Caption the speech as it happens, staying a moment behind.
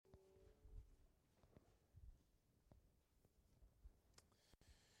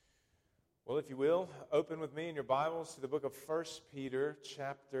Well, if you will, open with me in your Bibles to the book of 1 Peter,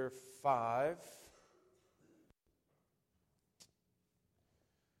 chapter 5.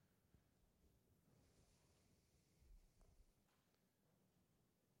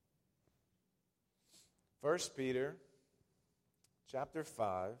 First Peter, chapter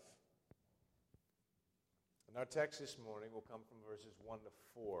 5. And our text this morning will come from verses 1 to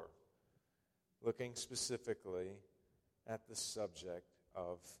 4, looking specifically at the subject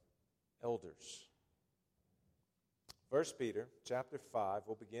of elders. 1 Peter chapter 5,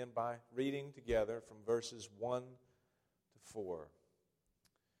 we'll begin by reading together from verses 1 to 4.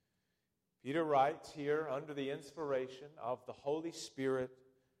 Peter writes here under the inspiration of the Holy Spirit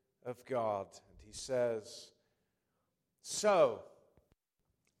of God, and he says, "So,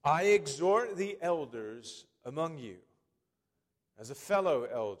 I exhort the elders among you, as a fellow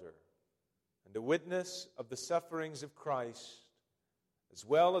elder, and a witness of the sufferings of Christ, as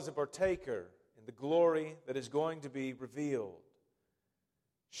well as a partaker in the glory that is going to be revealed.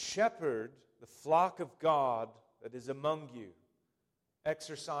 Shepherd the flock of God that is among you,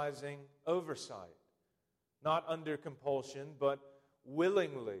 exercising oversight, not under compulsion, but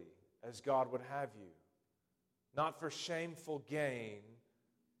willingly, as God would have you, not for shameful gain,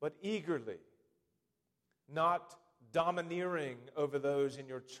 but eagerly, not domineering over those in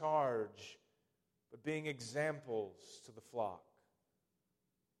your charge, but being examples to the flock.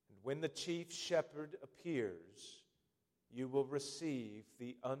 When the chief shepherd appears, you will receive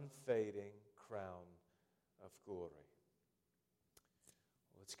the unfading crown of glory."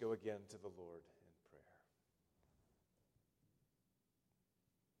 Let's go again to the Lord in prayer.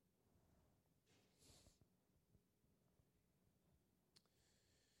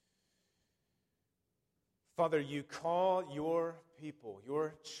 Father, you call your people,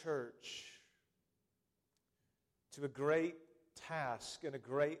 your church, to a great task and a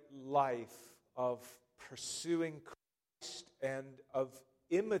great life of pursuing Christ and of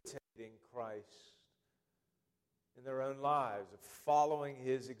imitating Christ in their own lives, of following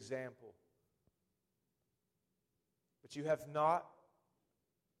His example. But you have not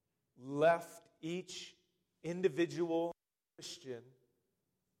left each individual Christian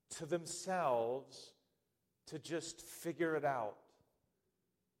to themselves to just figure it out.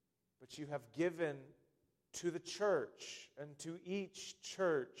 But you have given to the church and to each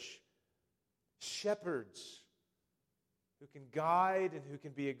church shepherds who can guide and who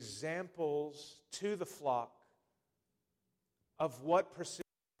can be examples to the flock of what pursuing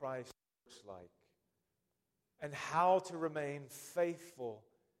Christ looks like and how to remain faithful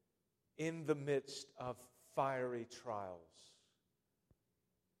in the midst of fiery trials.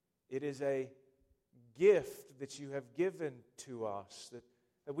 It is a gift that you have given to us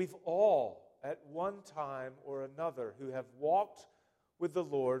that we've all at one time or another who have walked with the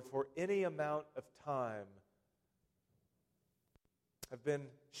Lord for any amount of time have been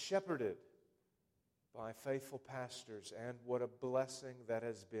shepherded by faithful pastors, and what a blessing that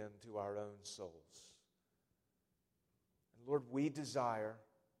has been to our own souls. And Lord, we desire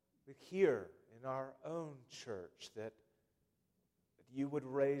that here in our own church that you would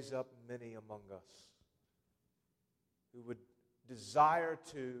raise up many among us who would desire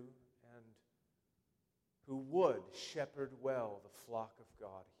to and who would shepherd well the flock of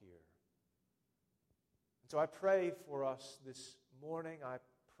God here. And so I pray for us this morning. I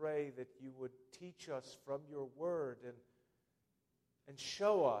pray that you would teach us from your word and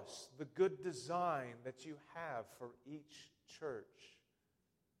show us the good design that you have for each church,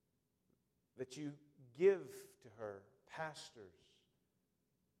 that you give to her pastors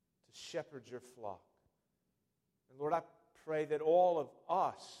to shepherd your flock. And Lord, I pray that all of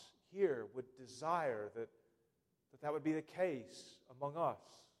us here would desire that would be the case among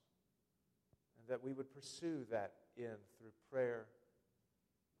us, and that we would pursue that through prayer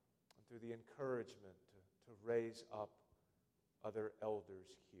and through the encouragement to raise up other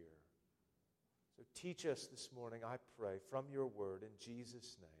elders here. So teach us this morning, I pray, from your word in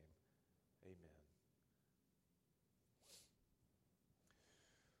Jesus' name. Amen.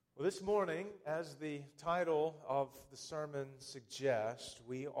 Well, this morning, as the title of the sermon suggests,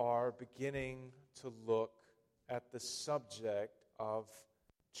 we are beginning to look at the subject of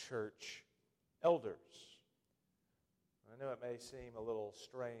church elders. I know it may seem a little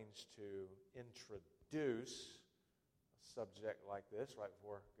strange to introduce a subject like this right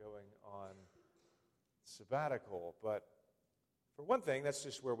before going on sabbatical, but for one thing, that's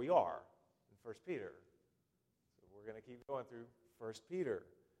just where we are in 1 Peter. So we're going to keep going through 1 Peter.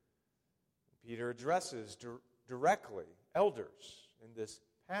 Peter addresses directly elders in this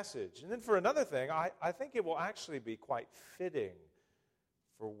passage. And then for another thing, I think it will actually be quite fitting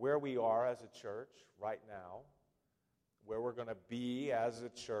for where we are as a church right now, where we're going to be as a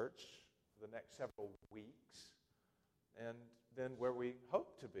church for the next several weeks, and then where we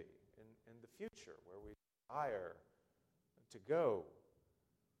hope to be in the future, where we desire to go.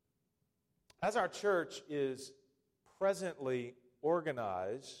 As our church is presently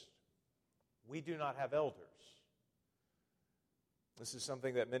organized, we do not have elders. This is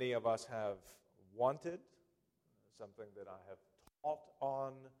something that many of us have wanted, something that I have taught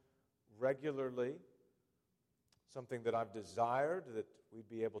on regularly, something that I've desired that we'd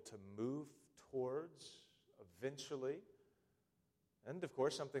be able to move towards eventually, and of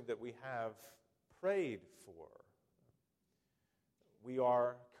course something that we have prayed for. We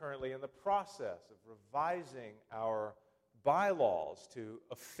are currently in the process of revising our bylaws to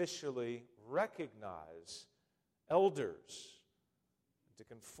officially recognize elders, to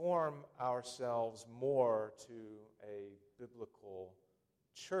conform ourselves more to a biblical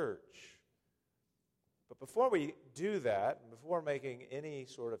church. But before we do that, before making any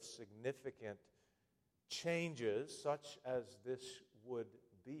sort of significant changes, such as this would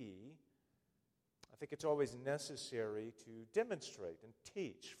be, I think it's always necessary to demonstrate and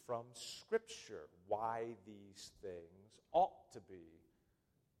teach from Scripture why these things ought to be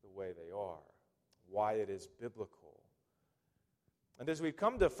the way they are, why it is biblical. And as we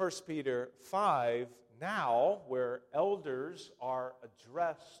come to 1 Peter 5 now, where elders are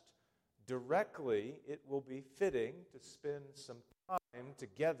addressed directly, it will be fitting to spend some time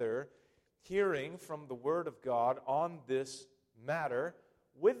together hearing from the Word of God on this matter,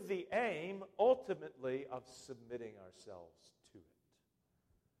 with the aim, ultimately, of submitting ourselves to it.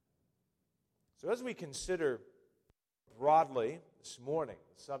 So as we consider broadly this morning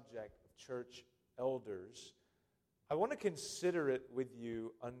the subject of church elders, I want to consider it with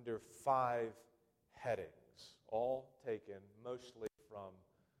you under 5 headings, all taken mostly from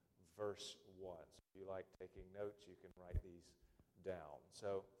verse 1. So if you like taking notes, you can write these down.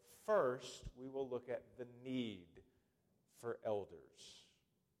 So first, we will look at the need for elders.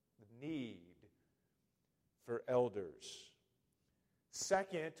 The need for elders.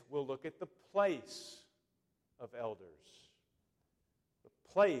 Second, we'll look at the place of elders.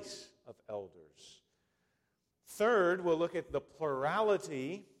 The place of elders. Third, we'll look at the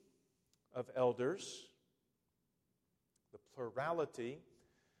plurality of elders. The plurality.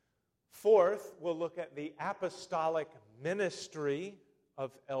 Fourth, we'll look at the apostolic ministry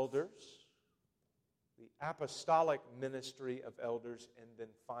of elders. The apostolic ministry of elders. And then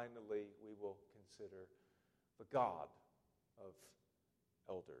finally, we will consider the God of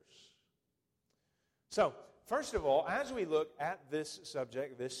elders. So, first of all, as we look at this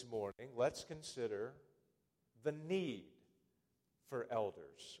subject this morning, let's consider the need for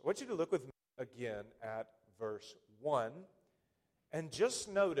elders. I want you to look with me again at verse 1 and just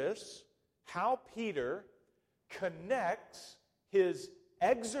notice how Peter connects his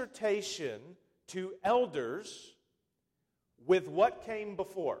exhortation to elders with what came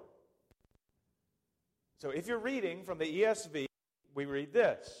before. So if you're reading from the ESV, we read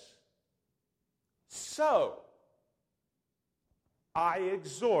this: So I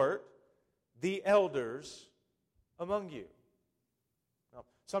exhort the elders among you. Now,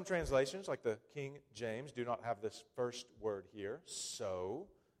 some translations, like the King James, do not have this first word here, so,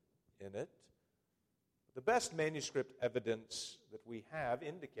 in it. The best manuscript evidence that we have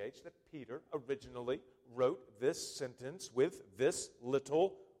indicates that Peter originally wrote this sentence with this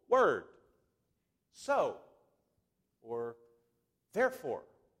little word: so, or therefore,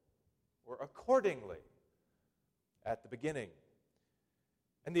 or accordingly, at the beginning.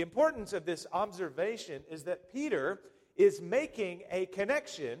 And the importance of this observation is that Peter is making a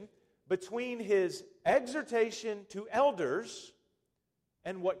connection between his exhortation to elders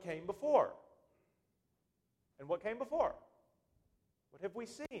and what came before. And what came before? What have we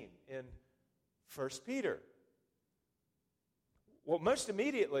seen in 1 Peter? Well, most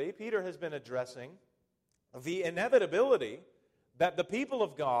immediately, Peter has been addressing the inevitability that the people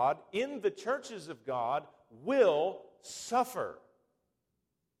of God in the churches of God will suffer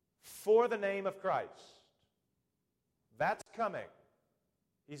for the name of Christ. That's coming.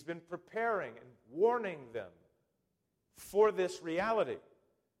 He's been preparing and warning them for this reality.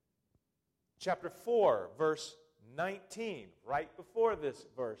 Chapter 4, verse 19, right before this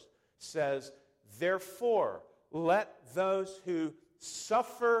verse, says, Therefore, let those who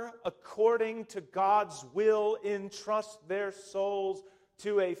suffer according to God's will entrust their souls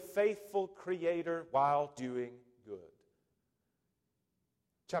to a faithful Creator while doing good.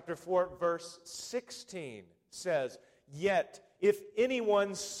 Chapter 4, verse 16 says, Yet if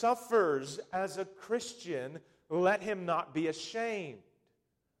anyone suffers as a Christian, let him not be ashamed,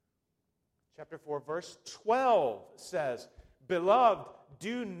 Chapter 4, verse 12 says, "Beloved,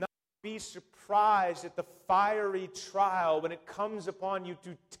 do not be surprised at the fiery trial when it comes upon you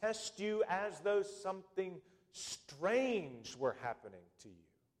to test you as though something strange were happening to you."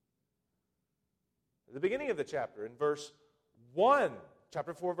 At the beginning of the chapter, in verse 1,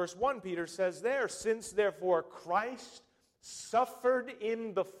 chapter 4, verse 1, Peter says there, "Since therefore Christ suffered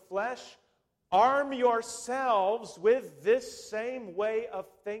in the flesh, arm yourselves with this same way of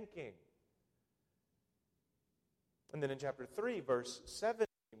thinking." And then in chapter 3, verse 7,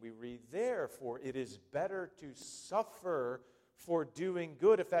 we read there, "For it is better to suffer for doing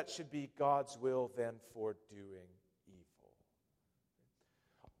good, if that should be God's will, than for doing evil."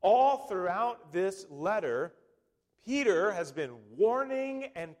 All throughout this letter, Peter has been warning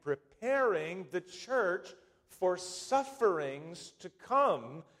and preparing the church for sufferings to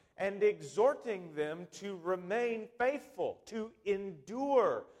come and exhorting them to remain faithful, to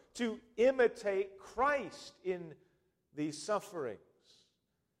endure, to imitate Christ in these sufferings.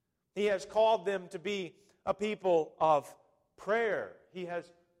 He has called them to be a people of prayer. He has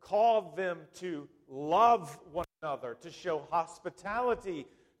called them to love one another, to show hospitality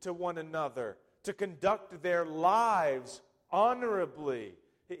to one another, to conduct their lives honorably.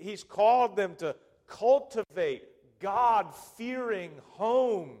 He's called them to cultivate God-fearing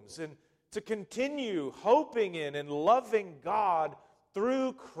homes and to continue hoping in and loving God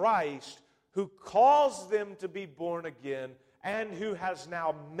through Christ, who calls them to be born again and who has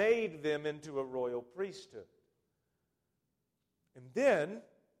now made them into a royal priesthood. And then,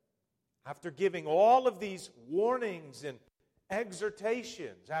 after giving all of these warnings and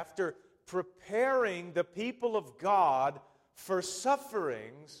exhortations, after preparing the people of God for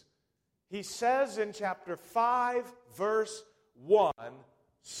sufferings, he says in chapter 5, verse 1,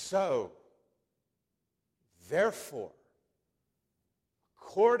 "So, therefore,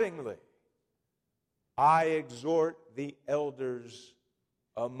 accordingly, I exhort the elders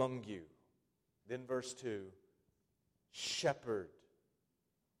among you." Then verse 2, "Shepherd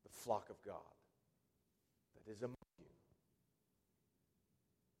the flock of God that is among you."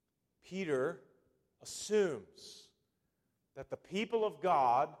 Peter assumes that the people of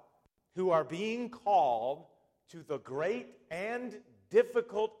God who are being called to the great and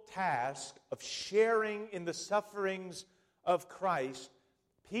difficult task of sharing in the sufferings of Christ,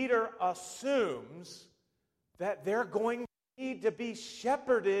 Peter assumes that they're going to need to be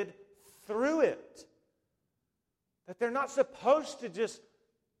shepherded through it. That they're not supposed to just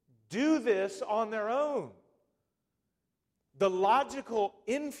do this on their own. The logical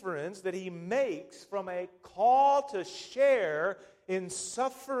inference that he makes from a call to share in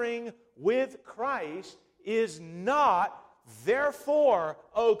suffering with Christ is not, "Therefore,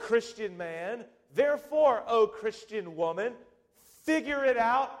 O Christian man, therefore, O Christian woman, figure it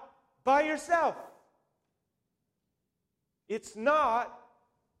out by yourself." It's not,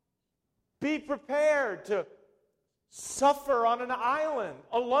 "Be prepared to suffer on an island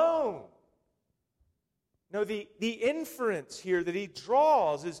alone." No, the inference here that he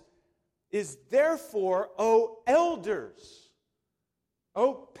draws is therefore, O elders,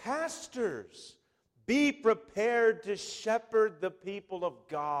 O pastors, be prepared to shepherd the people of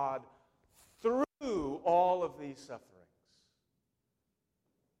God through all of these sufferings.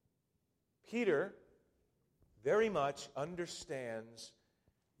 Peter very much understands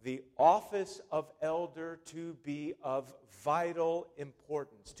the office of elder to be of vital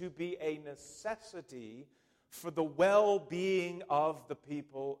importance, to be a necessity for the well-being of the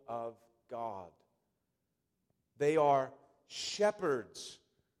people of God. They are shepherds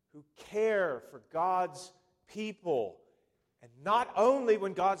who care for God's people, and not only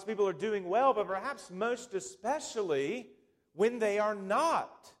when God's people are doing well, but perhaps most especially when they are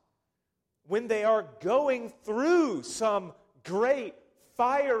not. When they are going through some great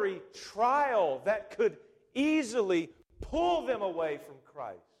fiery trial that could easily pull them away from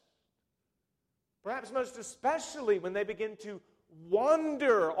Christ. Perhaps most especially when they begin to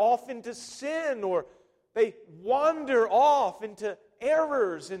wander off into sin, or they wander off into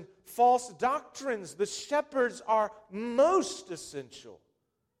errors and false doctrines. The shepherds are most essential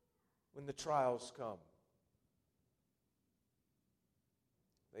when the trials come.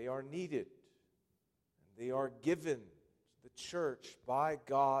 They are needed, and they are given to the church by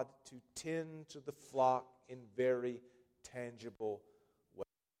God to tend to the flock in very tangible ways,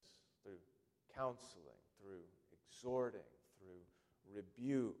 through counseling, through exhorting, through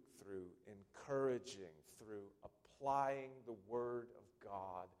rebuke, through encouraging, through applying the Word of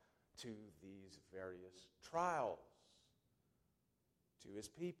God to these various trials, to His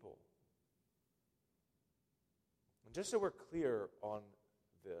people. And just so we're clear on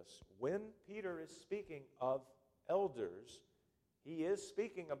this. When Peter is speaking of elders, he is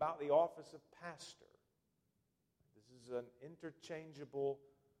speaking about the office of pastor. This is an interchangeable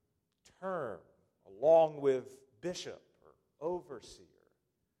term, along with bishop or overseer.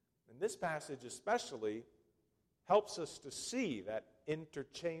 And this passage especially helps us to see that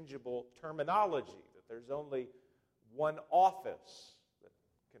interchangeable terminology, that there's only one office that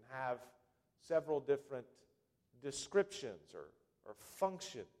can have several different descriptions or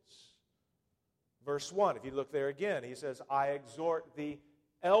functions. Verse 1, if you look there again, he says, I exhort the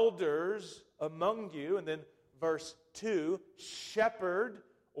elders among you. And then verse 2, shepherd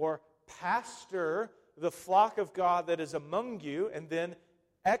or pastor the flock of God that is among you. And then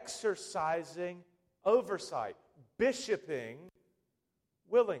exercising oversight, bishoping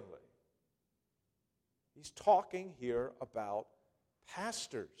willingly. He's talking here about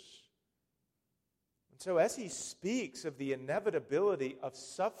pastors. And so as he speaks of the inevitability of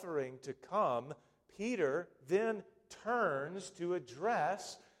suffering to come, Peter then turns to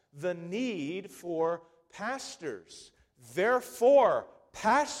address the need for pastors. Therefore,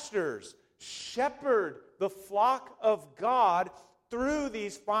 pastors, shepherd the flock of God through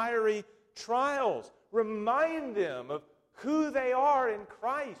these fiery trials. Remind them of who they are in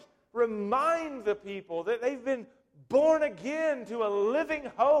Christ. Remind the people that they've been born again to a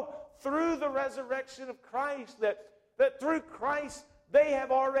living hope through the resurrection of Christ, that through Christ they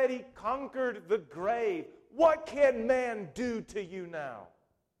have already conquered the grave. What can man do to you now?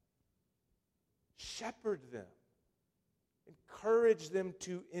 Shepherd them. Encourage them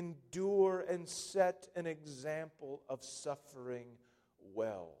to endure and set an example of suffering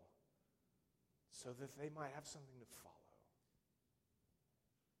well, so that they might have something to follow.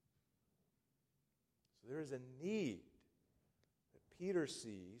 So there is a need that Peter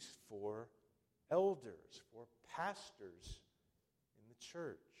sees for elders, for pastors in the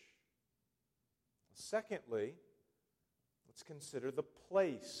church. Secondly, let's consider the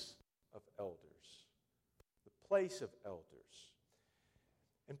place of elders. The place of elders.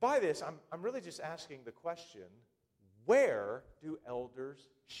 And by this, I'm really just asking the question, where do elders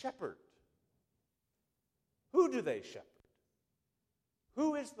shepherd? Who do they shepherd?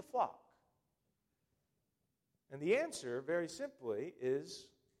 Who is the flock? And the answer, very simply, is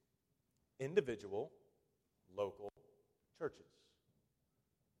individual, local churches.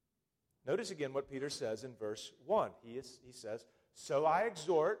 Notice again what Peter says in verse 1. He says, so I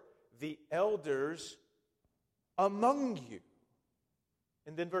exhort the elders among you.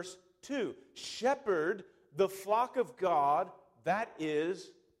 And then verse 2, shepherd the flock of God that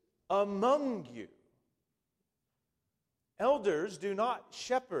is among you. Elders do not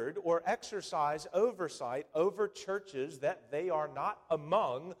shepherd or exercise oversight over churches that they are not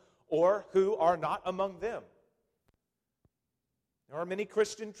among or who are not among them. There are many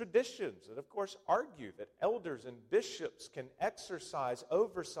Christian traditions that, of course, argue that elders and bishops can exercise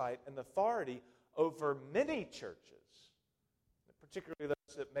oversight and authority over many churches, particularly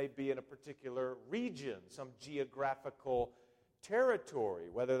those that may be in a particular region, some geographical territory,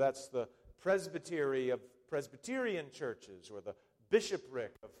 whether that's the presbytery of Presbyterian churches or the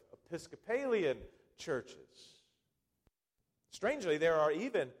bishopric of Episcopalian churches. Strangely, there are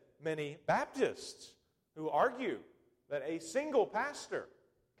even many Baptists who argue that a single pastor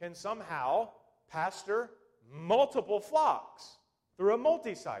can somehow pastor multiple flocks through a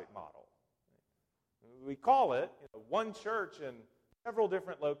multi-site model. We call it one church in several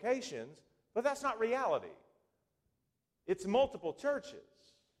different locations, but that's not reality. It's multiple churches.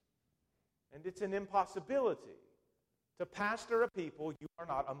 And it's an impossibility to pastor a people you are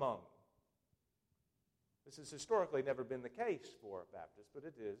not among. This has historically never been the case for Baptists, but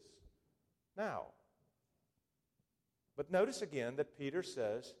it is now. But notice again that Peter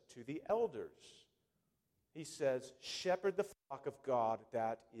says to the elders, he says, shepherd the flock of God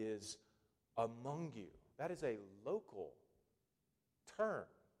that is among you. That is a local term,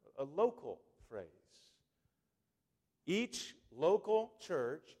 a local phrase. Each local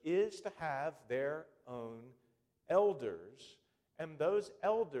church is to have their own elders, and those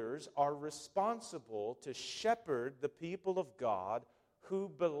elders are responsible to shepherd the people of God who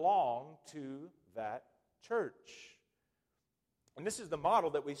belong to that church. And this is the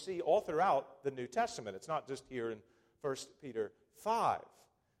model that we see all throughout the New Testament. It's not just here in 1 Peter 5.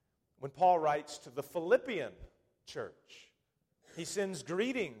 When Paul writes to the Philippian church, he sends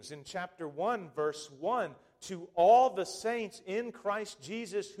greetings in chapter 1, verse 1, to all the saints in Christ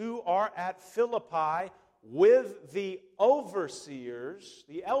Jesus who are at Philippi with the overseers,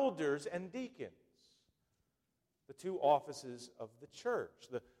 the elders and deacons, the two offices of the church.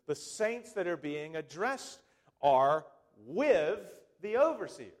 The saints that are being addressed are with the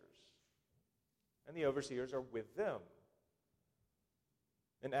overseers. And the overseers are with them.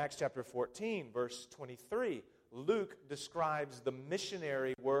 In Acts chapter 14, verse 23, Luke describes the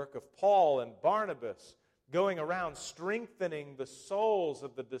missionary work of Paul and Barnabas going around strengthening the souls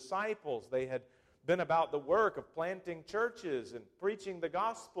of the disciples. They had been about the work of planting churches and preaching the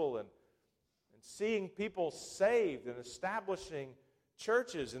gospel and seeing people saved and establishing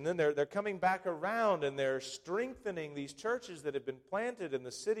churches. And then they're coming back around and they're strengthening these churches that had been planted in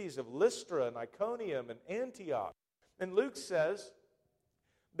the cities of Lystra and Iconium and Antioch. And Luke says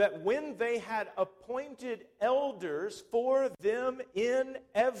that when they had appointed elders for them in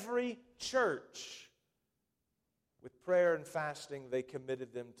every church, with prayer and fasting, they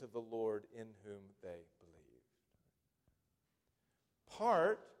committed them to the Lord in whom they believed.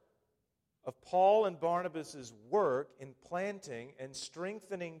 Part of Paul and Barnabas' work in planting and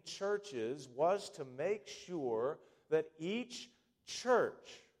strengthening churches was to make sure that each church,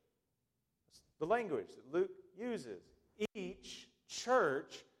 the language that Luke uses, each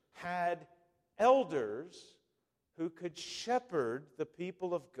church had elders who could shepherd the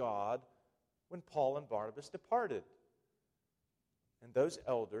people of God when Paul and Barnabas departed. And those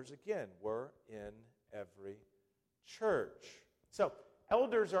elders, again, were in every church. So,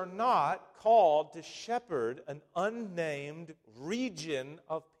 elders are not called to shepherd an unnamed region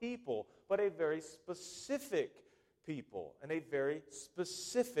of people, but a very specific people and a very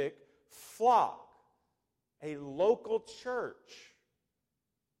specific flock, a local church,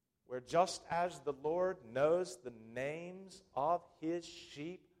 where just as the Lord knows the names of His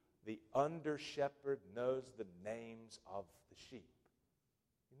sheep, the under-shepherd knows the names of the sheep.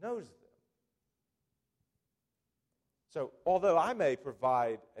 He knows them. So, although I may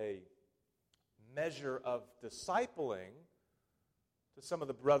provide a measure of discipling to some of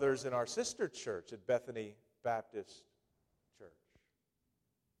the brothers in our sister church at Bethany Baptist Church,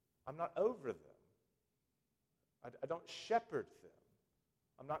 I'm not over them. I don't shepherd them.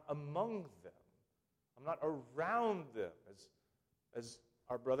 I'm not among them. I'm not around them as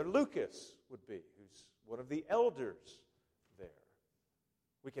our brother Lucas would be, who's one of the elders there.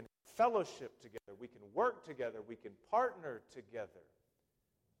 We can fellowship together. We can work together. We can partner together.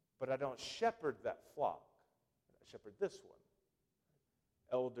 But I don't shepherd that flock. I shepherd this one.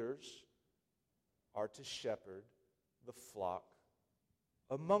 Elders are to shepherd the flock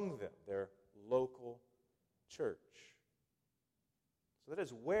among them, their local church. So that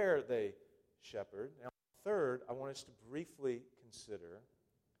is where they shepherd. Now, third, I want us to briefly consider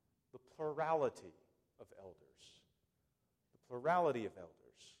the plurality of elders. The plurality of elders.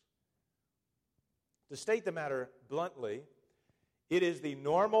 To state the matter bluntly, it is the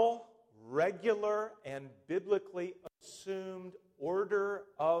normal, regular, and biblically assumed order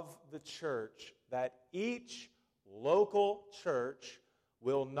of the church that each local church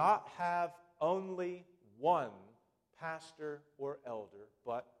will not have only one pastor or elder,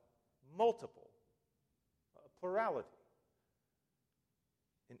 but multiple. A plurality.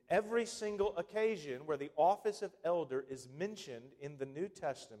 In every single occasion where the office of elder is mentioned in the New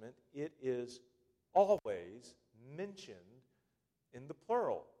Testament, it is always mentioned in the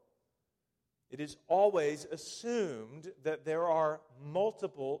plural. It is always assumed that there are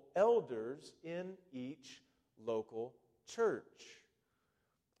multiple elders in each local church.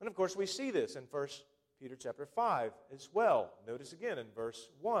 And of course we see this in 1 Peter chapter 5 as well. Notice again in verse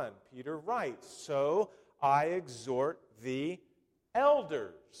 1, Peter writes, "So I exhort the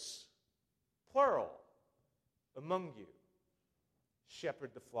elders," plural, "among you.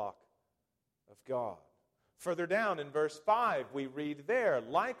 Shepherd the flock of God." Further down in verse 5, we read there,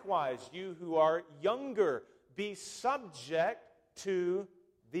 "Likewise, you who are younger, be subject to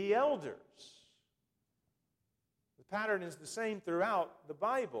the elders." The pattern is the same throughout the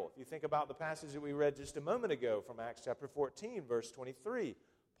Bible. If you think about the passage that we read just a moment ago from Acts chapter 14, verse 23,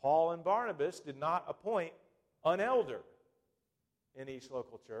 Paul and Barnabas did not appoint an elder in each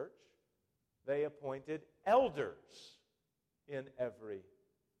local church. They appointed elders in every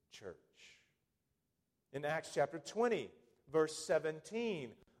church. In Acts chapter 20, verse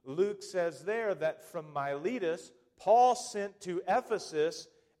 17, Luke says there that from Miletus, Paul sent to Ephesus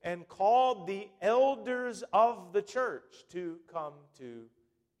and called the elders of the church to come to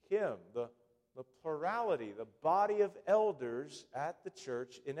him. The plurality, the body of elders at the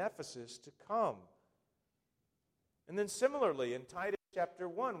church in Ephesus to come. And then similarly, in Titus chapter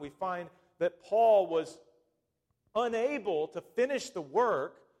 1, we find that Paul was unable to finish the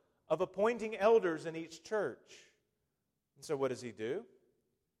work of appointing elders in each church. And so what does he do?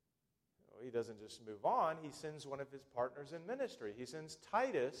 Well, he doesn't just move on. He sends one of his partners in ministry. He sends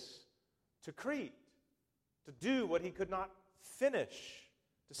Titus to Crete to do what he could not finish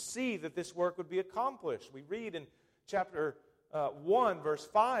to see that this work would be accomplished. We read in chapter 1, verse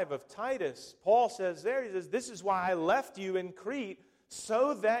 5 of Titus, Paul says there, he says, "This is why I left you in Crete,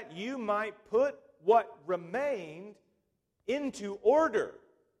 so that you might put what remained into order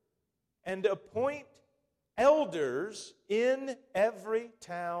and appoint elders in every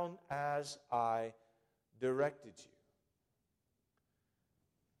town as I directed you."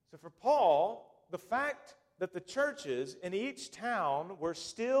 So for Paul, the fact that the churches in each town were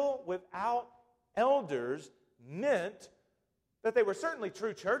still without elders meant that they were certainly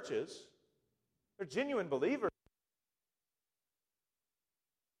true churches. They're genuine believers